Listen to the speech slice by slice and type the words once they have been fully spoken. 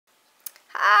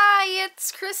Hi,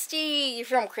 it's Christy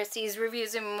from Christy's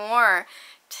Reviews and More.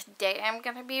 Today I'm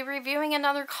going to be reviewing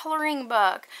another coloring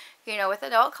book. You know, with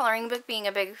adult coloring book being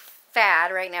a big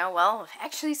fad right now, well,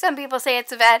 actually some people say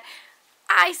it's a fad.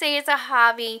 I say it's a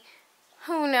hobby.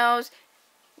 Who knows?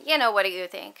 You know, what do you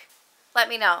think? Let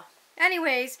me know.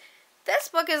 Anyways, this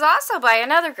book is also by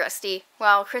another Christy.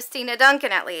 Well, Christina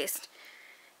Duncan at least.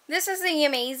 This is the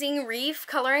Amazing Reef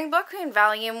coloring book in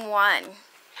Volume 1.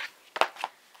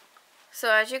 So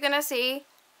as you're going to see,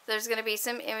 there's going to be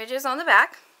some images on the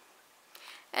back.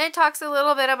 And it talks a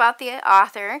little bit about the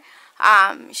author.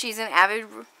 She's an avid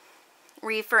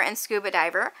reefer and scuba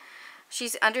diver.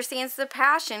 She understands the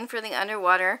passion for the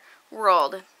underwater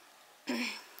world.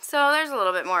 So there's a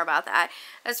little bit more about that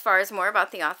as far as more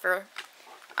about the author.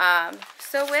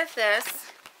 So with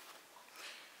this,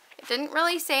 it didn't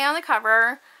really say on the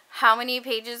cover how many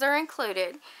pages are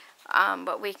included.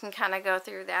 But we can kind of go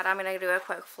through that. I'm going to do a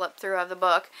quick flip through of the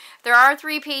book. There are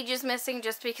 3 pages missing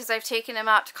just because I've taken them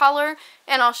out to color,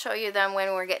 and I'll show you them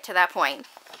when we get to that point.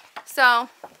 So,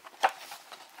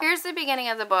 here's the beginning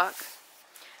of the book.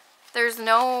 There's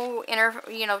no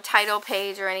title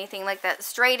page or anything like that.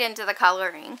 Straight into the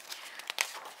coloring.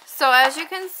 So, as you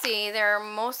can see, they're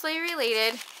mostly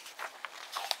related.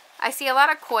 I see a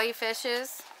lot of koi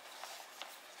fishes,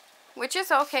 which is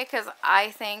okay because I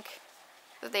think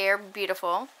they are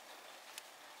beautiful.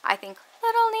 I think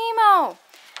Little Nemo.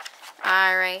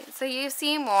 Alright, so you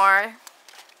see more.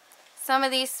 Some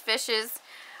of these fishes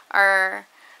are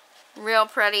real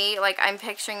pretty. Like I'm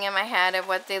picturing in my head of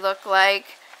what they look like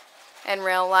in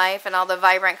real life and all the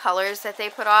vibrant colors that they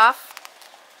put off.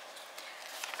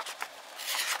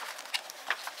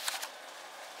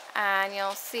 And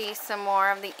you'll see some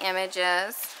more of the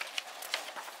images.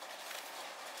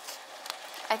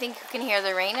 I think you can hear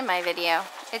the rain in my video.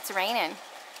 It's raining.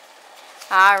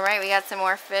 Alright, we got some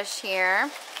more fish here.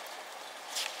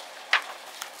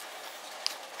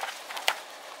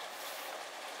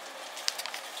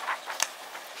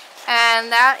 And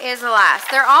that is the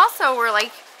last. There also were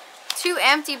like 2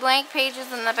 empty blank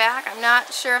pages in the back. I'm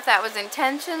not sure if that was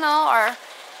intentional or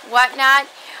whatnot.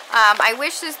 I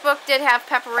wish this book did have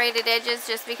perforated edges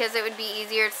just because it would be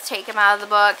easier to take them out of the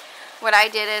book. What I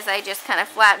did is I just kind of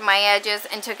flattened my edges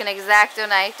and took an X-Acto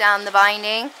knife down the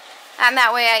binding. And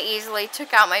that way I easily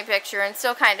took out my picture and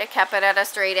still kind of kept it at a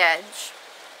straight edge.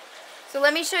 So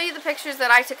let me show you the pictures that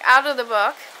I took out of the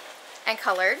book and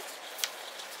colored.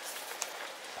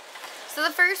 So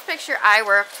the first picture I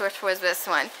worked with was this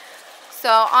one.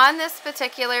 So on this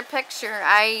particular picture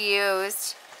I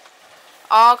used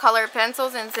all colored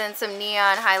pencils and then some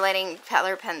neon highlighting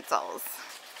color pencils.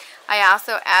 I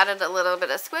also added a little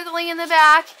bit of squiggly in the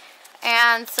back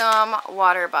and some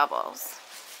water bubbles.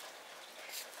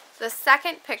 The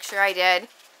second picture I did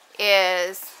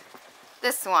is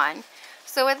this one.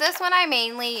 So with this one I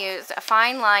mainly used a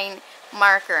fine line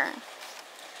marker.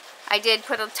 I did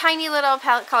put a tiny little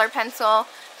color pencil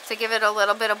to give it a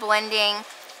little bit of blending,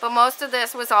 but most of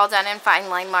this was all done in fine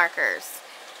line markers.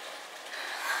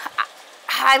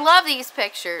 I love these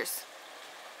pictures.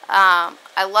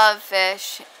 I love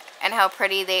fish and how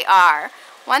pretty they are.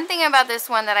 One thing about this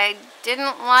one that I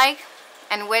didn't like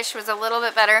and wish was a little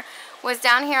bit better was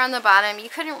down here on the bottom. You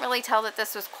couldn't really tell that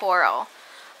this was coral.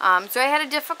 So I had a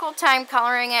difficult time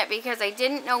coloring it because I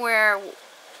didn't know where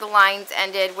the lines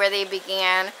ended, where they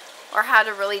began, or how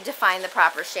to really define the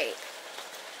proper shape.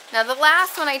 Now the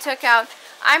last one I took out,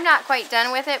 I'm not quite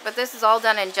done with it, but this is all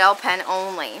done in gel pen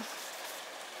only.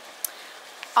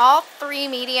 All 3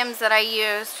 mediums that I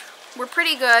used were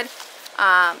pretty good.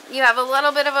 You have a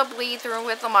little bit of a bleed through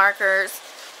with the markers.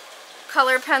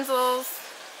 Color pencils,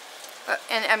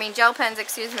 gel pens,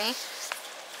 excuse me.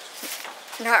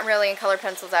 Not really, and color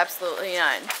pencils, absolutely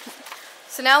none.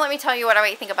 So now let me tell you what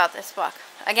I think about this book.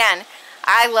 Again,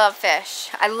 I love fish.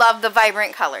 I love the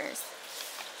vibrant colors.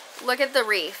 Look at the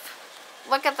reef.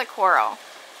 Look at the coral.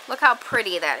 Look how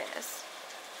pretty that is.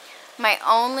 My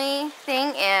only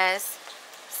thing is,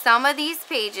 some of these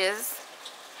pages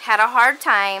had a hard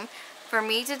time for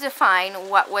me to define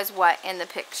what was what in the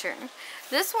picture.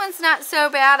 This one's not so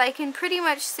bad. I can pretty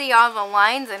much see all the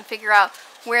lines and figure out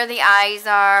where the eyes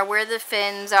are, where the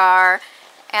fins are,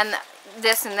 and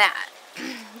this and that.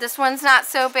 This one's not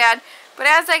so bad, but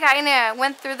as I kind of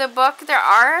went through the book, there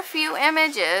are a few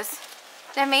images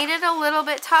that made it a little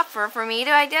bit tougher for me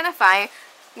to identify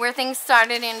where things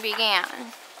started and began.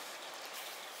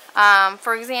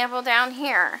 For example, down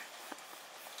here,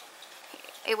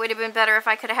 it would have been better if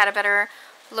I could have had a better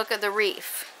look at the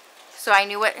reef, so I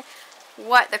knew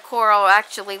what the coral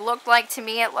actually looked like. To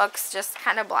me, it looks just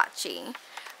kind of blotchy.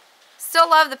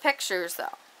 Still love the pictures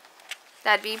though.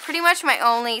 That'd be pretty much my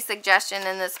only suggestion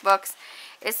in this book,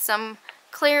 is some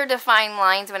clear defined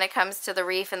lines when it comes to the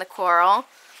reef and the coral.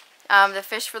 The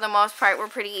fish for the most part were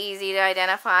pretty easy to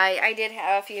identify. I did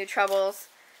have a few troubles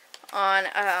on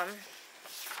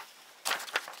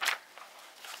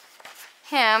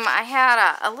him. I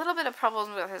had a little bit of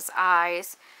problems with his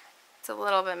eyes. It's a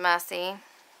little bit messy.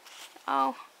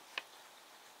 Oh.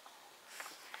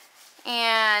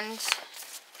 And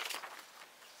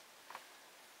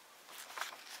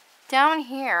down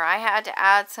here I had to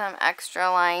add some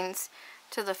extra lines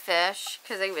to the fish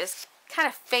because it was kind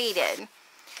of faded.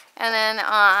 And then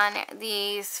on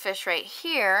these fish right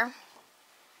here,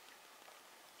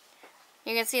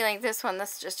 you can see like this one,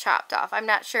 this is just chopped off. I'm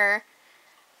not sure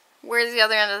where's the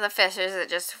other end of the fish. Is it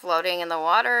just floating in the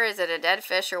water? Is it a dead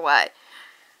fish or what?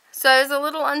 So I was a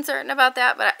little uncertain about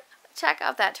that, but check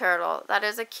out that turtle. That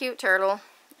is a cute turtle.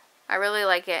 I really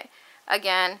like it.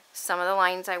 Again, some of the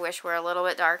lines I wish were a little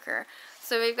bit darker.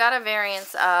 So we've got a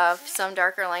variance of some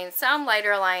darker lines, some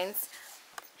lighter lines.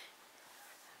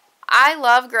 I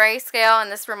love grayscale, and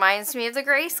this reminds me of the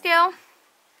grayscale.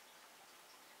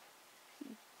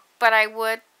 But I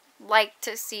would like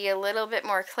to see a little bit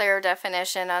more clear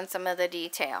definition on some of the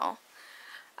detail.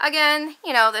 Again,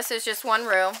 you know, this is just one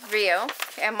review,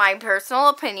 and my personal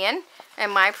opinion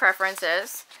and my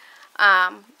preferences.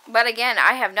 But again,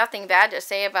 I have nothing bad to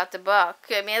say about the book.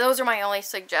 I mean, those are my only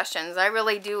suggestions. I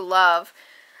really do love.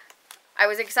 I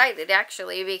was excited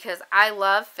actually because I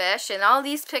love fish, and all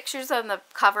these pictures on the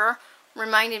cover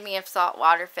reminded me of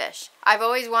saltwater fish. I've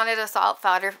always wanted a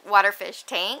saltwater fish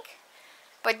tank,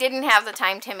 but didn't have the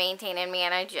time to maintain and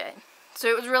manage it. So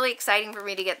it was really exciting for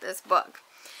me to get this book.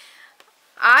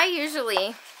 I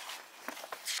usually,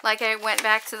 like I went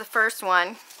back to the first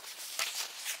one,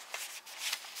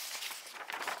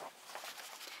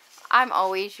 I'm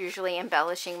always usually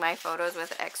embellishing my photos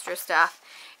with extra stuff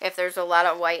if there's a lot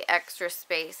of white extra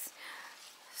space.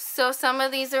 So some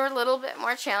of these are a little bit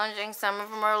more challenging, some of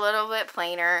them are a little bit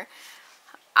plainer.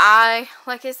 I,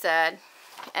 like I said,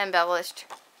 embellished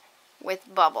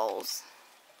with bubbles.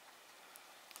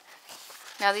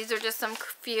 Now these are just some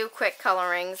few quick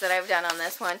colorings that I've done on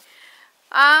this one.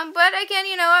 But again,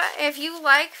 you know, if you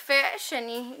like fish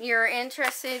and you're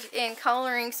interested in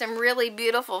coloring some really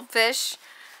beautiful fish,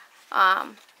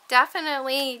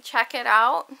 definitely check it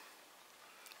out.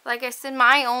 Like I said,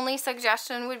 my only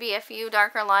suggestion would be a few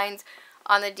darker lines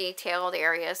on the detailed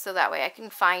areas, so that way I can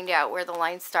find out where the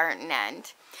lines start and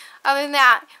end. Other than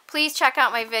that, please check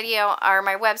out my video, or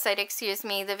my website, excuse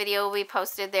me. The video will be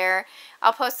posted there.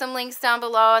 I'll post some links down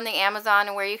below on the Amazon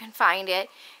and where you can find it.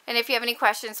 And if you have any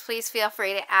questions, please feel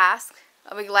free to ask.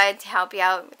 I'll be glad to help you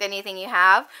out with anything you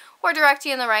have or direct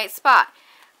you in the right spot.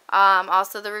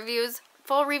 Also, the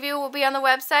full review will be on the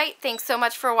website. Thanks so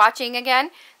much for watching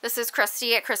again. This is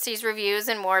Christy at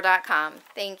Christy'sReviewsandMore.com.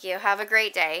 Thank you. Have a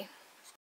great day.